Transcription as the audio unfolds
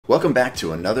Welcome back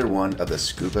to another one of the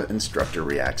Scuba Instructor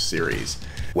React series.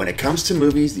 When it comes to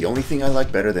movies, the only thing I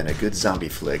like better than a good zombie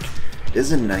flick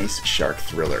is a nice shark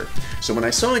thriller. So when I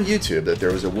saw on YouTube that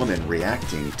there was a woman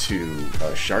reacting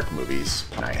to shark movies,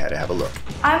 I had to have a look.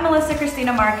 I'm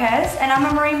Cristina Márquez, and I'm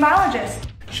a marine biologist.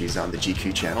 She's on the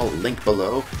GQ channel, link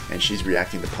below, and she's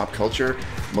reacting to pop culture.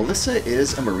 Melissa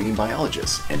is a marine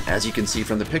biologist, and as you can see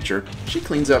from the picture, she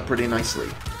cleans up pretty nicely.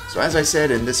 So as I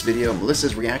said in this video,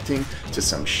 Melissa's reacting to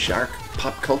some shark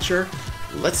pop culture.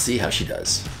 Let's see how she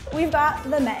does. We've got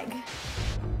the Meg.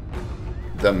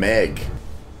 The Meg.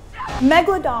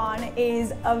 Megalodon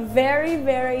is a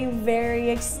very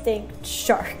extinct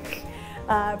shark.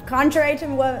 Contrary to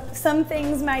what some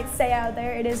things might say out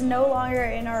there, it is no longer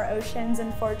in our oceans,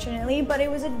 unfortunately, but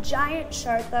it was a giant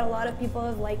shark that a lot of people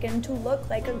have likened to look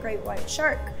like a great white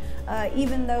shark,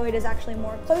 even though it is actually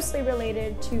more closely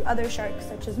related to other sharks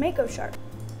such as mako shark.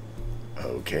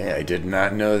 Okay, I did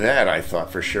not know that. I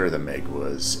thought for sure the Meg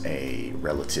was a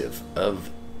relative of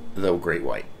the great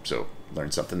white, so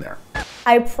learned something there.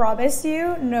 I promise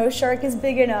you, no shark is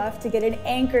big enough to get an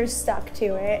anchor stuck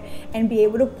to it and be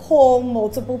able to pull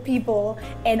multiple people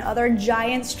and other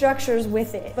giant structures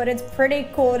with it. But it's pretty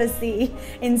cool to see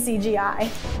in CGI.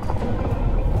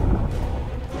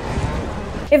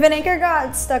 If an anchor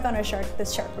got stuck on a shark,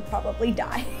 this shark would probably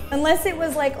die. Unless it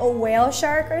was like a whale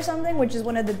shark or something, which is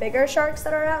one of the bigger sharks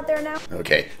that are out there now.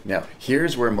 Okay, now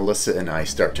here's where Melissa and I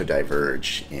start to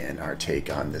diverge in our take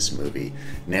on this movie.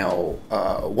 Now,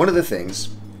 one of the things,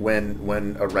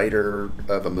 when a writer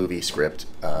of a movie script,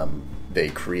 they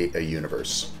create a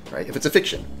universe, right? If it's a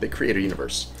fiction, they create a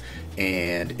universe.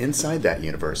 And inside that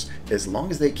universe, as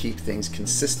long as they keep things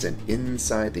consistent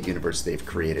inside the universe they've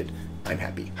created, I'm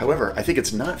happy. However, I think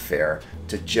it's not fair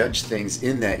to judge things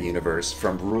in that universe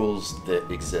from rules that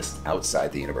exist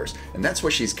outside the universe. And that's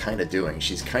what she's kind of doing.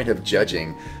 She's kind of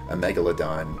judging a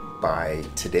megalodon by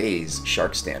today's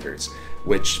shark standards,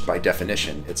 which by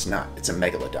definition, it's not. It's a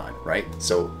megalodon, right?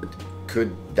 So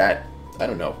could that, I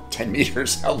don't know, 10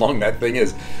 meters, how long that thing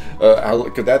is,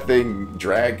 could that thing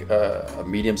drag a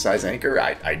medium-sized anchor?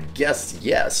 I guess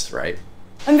yes, right?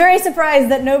 I'm very surprised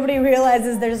that nobody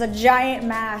realizes there's a giant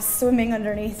mass swimming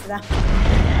underneath them.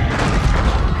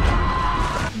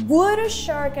 Would a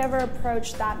shark ever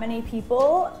approach that many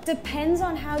people? Depends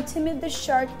on how timid the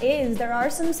shark is. There are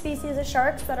some species of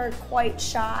sharks that are quite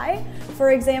shy.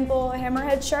 For example,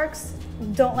 hammerhead sharks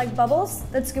don't like bubbles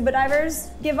that scuba divers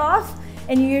give off.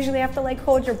 And you usually have to like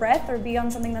hold your breath or be on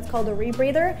something that's called a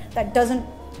rebreather that doesn't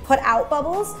put out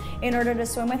bubbles in order to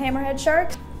swim with hammerhead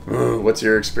sharks. What's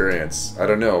your experience? I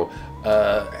don't know.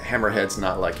 Hammerheads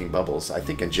not liking bubbles. I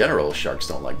think in general sharks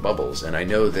don't like bubbles, and I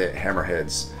know that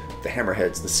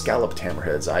the scalloped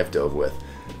hammerheads I've dove with,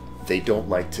 they don't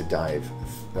like to dive.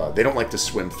 They don't like to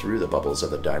swim through the bubbles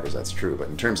of the divers. That's true. But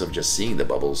in terms of just seeing the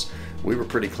bubbles, we were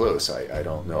pretty close. I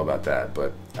don't know about that,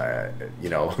 but you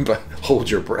know, but hold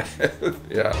your breath.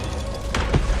 Yeah.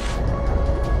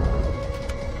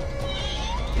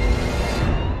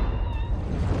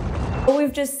 What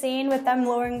we've just seen with them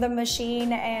lowering the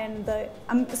machine and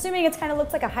I'm assuming it kind of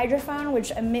looks like a hydrophone, which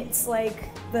emits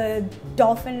like the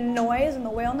dolphin noise and the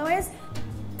whale noise.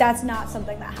 That's not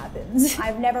something that happens.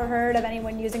 I've never heard of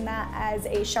anyone using that as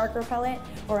a shark repellent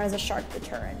or as a shark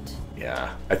deterrent.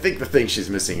 Yeah, I think the thing she's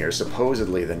missing here,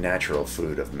 supposedly the natural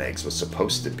food of Megs was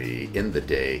supposed to be, in the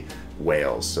day,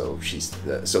 whales. So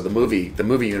the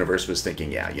movie universe was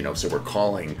thinking, yeah, you know, so we're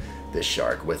calling this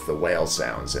shark with the whale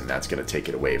sounds, and that's going to take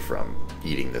it away from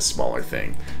eating this smaller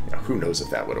thing. You know, who knows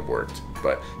if that would have worked?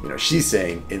 But you know, she's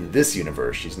saying in this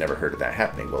universe, she's never heard of that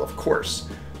happening. Well, of course.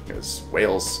 Because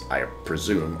whales, I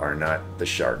presume, are not the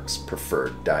shark's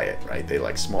preferred diet, right? They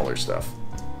like smaller stuff.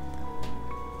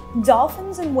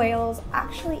 Dolphins and whales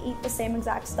actually eat the same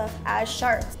exact stuff as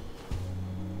sharks.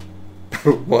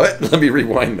 What? Let me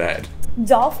rewind that.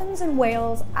 Dolphins and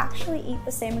whales actually eat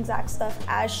the same exact stuff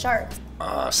as sharks.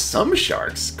 Some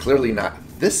sharks, clearly not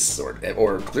this sort,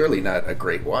 or clearly not a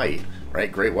great white,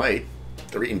 right? Great white,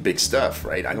 they're eating big stuff,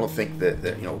 right? I don't think that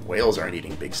you know, whales aren't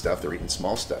eating big stuff. They're eating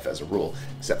small stuff as a rule,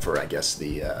 except for, I guess,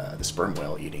 the sperm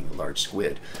whale eating large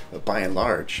squid. But by and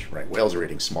large, right, whales are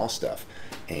eating small stuff,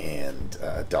 and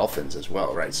dolphins as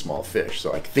well, right? Small fish.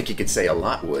 So I think you could say a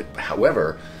lot would.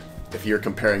 However, if you're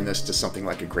comparing this to something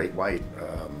like a great white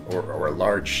or a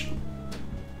large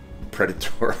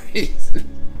predatory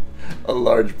a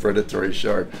large predatory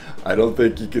shark, I don't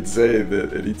think you could say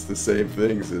that it eats the same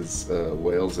things as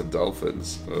whales and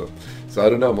dolphins. So I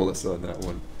don't know, Melissa, on that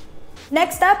one.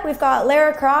 Next up, we've got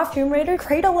Lara Croft Tomb Raider,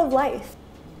 Cradle of Life.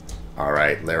 All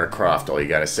right, Lara Croft, all you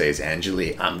gotta say is,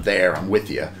 Angelique, I'm there, I'm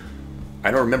with you.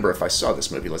 I don't remember if I saw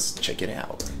this movie. Let's check it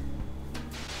out.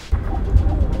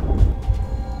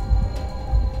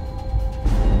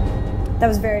 That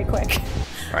was very quick.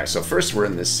 All right, so first we're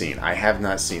in this scene. I have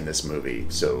not seen this movie,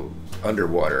 so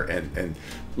underwater, and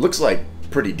looks like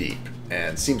pretty deep,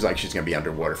 and seems like she's going to be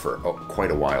underwater for quite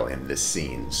a while in this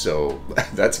scene. So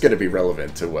that's going to be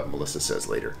relevant to what Melissa says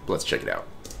later. Let's check it out.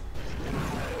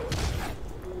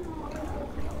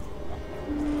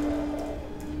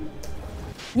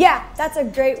 Yeah, that's a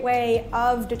great way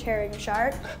of deterring a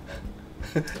shark.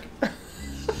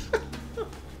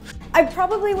 I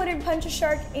probably wouldn't punch a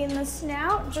shark in the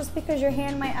snout just because your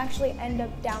hand might actually end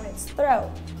up down its throat.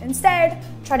 Instead,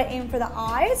 try to aim for the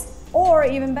eyes, or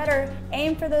even better,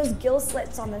 aim for those gill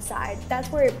slits on the side. That's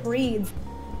where it breathes.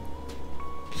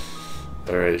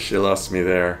 All right, she lost me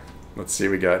there. Let's see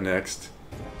what we got next.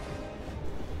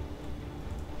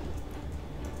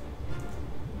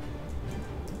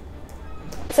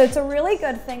 So it's a really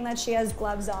good thing that she has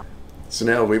gloves on. So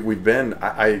now we've been,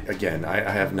 I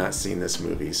have not seen this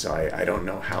movie, so I don't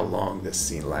know how long this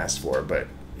scene lasts for, but,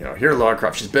 you know, here Lara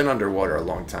Croft, she's been underwater a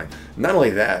long time. Not only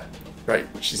that, right,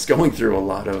 she's going through a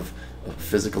lot of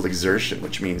physical exertion,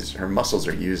 which means her muscles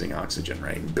are using oxygen,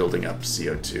 right, and building up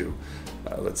CO2.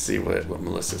 Let's see what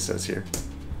Melissa says here.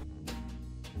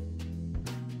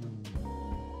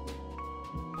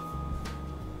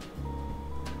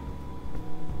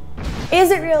 Is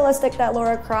it realistic that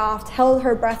Lara Croft held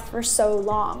her breath for so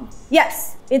long?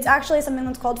 Yes, it's actually something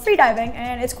that's called freediving,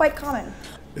 and it's quite common.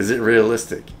 Is it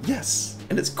realistic? Yes,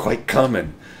 and it's quite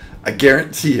common. I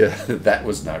guarantee you that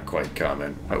was not quite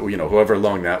common. You know, however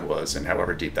long that was and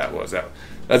however deep that was,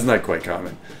 that's not quite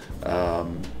common.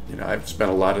 You know, I've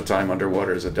spent a lot of time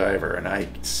underwater as a diver, and I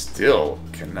still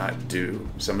cannot do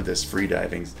some of this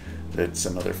freediving that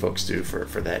some other folks do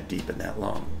for that deep and that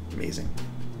long. Amazing.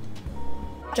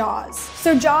 Jaws.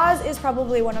 So Jaws is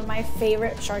probably one of my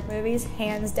favorite shark movies,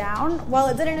 hands down. While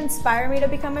it didn't inspire me to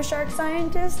become a shark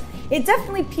scientist, it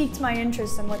definitely piqued my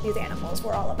interest in what these animals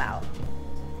were all about.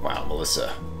 Wow,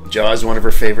 Melissa. Jaws, one of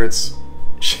her favorites.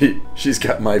 She's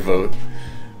got my vote.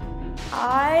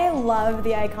 I love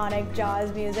the iconic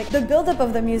Jaws music. The buildup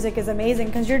of the music is amazing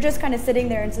because you're just kind of sitting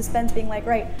there in suspense being like,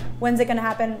 right, when's it gonna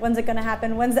happen? When's it gonna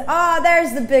happen?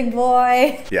 There's the big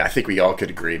boy. Yeah, I think we all could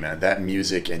agree, man. That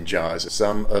music in Jaws is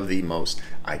some of the most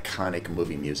iconic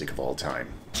movie music of all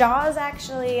time. Jaws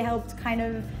actually helped kind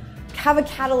of have a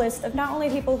catalyst of not only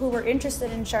people who were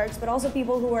interested in sharks, but also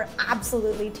people who were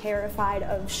absolutely terrified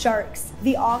of sharks.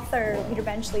 The author, Peter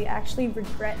Benchley, actually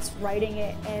regrets writing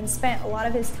it and spent a lot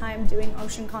of his time doing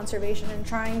ocean conservation and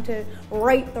trying to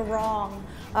right the wrong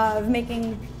of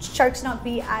making sharks not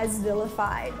be as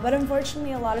vilified. But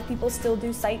unfortunately, a lot of people still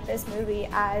do cite this movie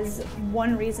as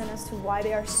one reason as to why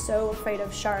they are so afraid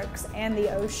of sharks and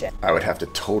the ocean. I would have to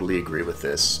totally agree with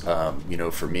this. You know,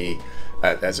 for me,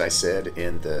 as I said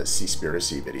in the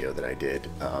Seaspiracy video that I did,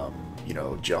 you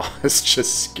know, Jaws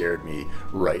just scared me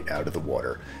right out of the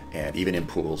water, and even in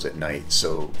pools at night.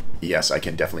 So yes, I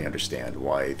can definitely understand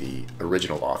why the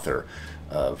original author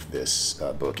of this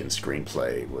book and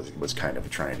screenplay was kind of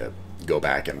trying to go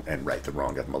back and right the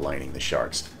wrong of maligning the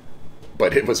sharks.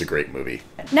 But it was a great movie.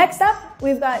 Next up,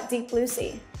 we've got Deep Blue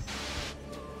Sea.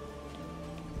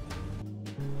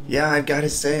 Yeah, I've got to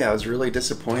say, I was really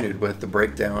disappointed with the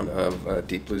breakdown of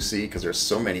Deep Blue Sea because there's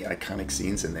so many iconic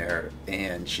scenes in there,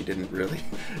 and she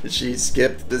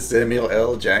skipped the Samuel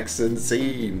L. Jackson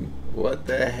scene. What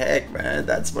the heck, man?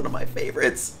 That's one of my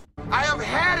favorites. I have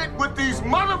had it with these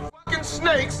motherfucking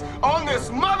snakes on this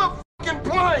motherfucking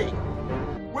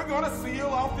plane. We're gonna seal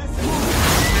off this.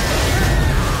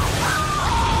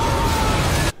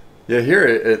 Yeah, here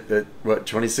at what,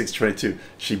 26-22,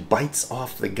 she bites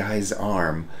off the guy's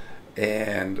arm,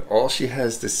 and all she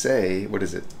has to say, what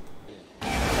is it?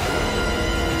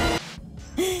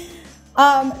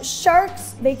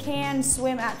 Sharks, they can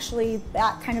swim actually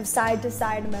that kind of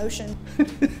side-to-side motion.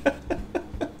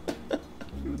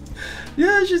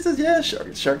 Yeah, she says, yeah,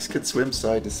 sharks could swim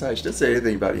side to side. She doesn't say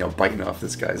anything about, you know, biting off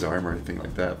this guy's arm or anything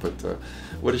like that, but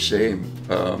what a shame.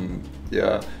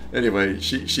 Yeah, anyway,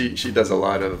 she does a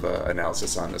lot of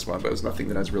analysis on this one, but it was nothing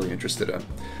that I was really interested in.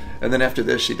 And then after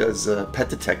this, she does Pet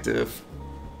Detective.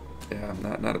 Yeah,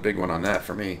 not a big one on that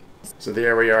for me. So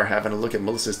there we are, having a look at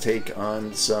Melissa's take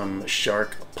on some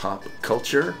shark pop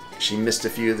culture. She missed a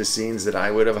few of the scenes that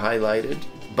I would have highlighted,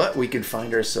 but we could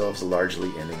find ourselves largely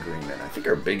in agreement. I think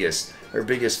her biggest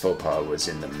faux pas was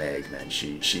in the Meg, man.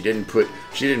 She didn't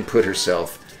put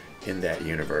herself in that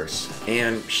universe,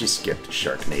 and she skipped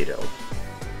Sharknado.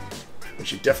 We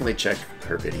should definitely check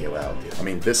her video out. I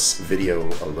mean, this video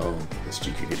alone, this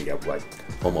GQ video, got like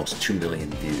almost 2 million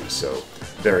views, so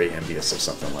very envious of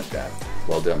something like that.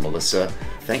 Well done, Melissa.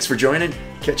 Thanks for joining.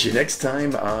 Catch you next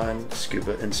time on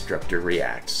Scuba Instructor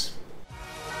Reacts.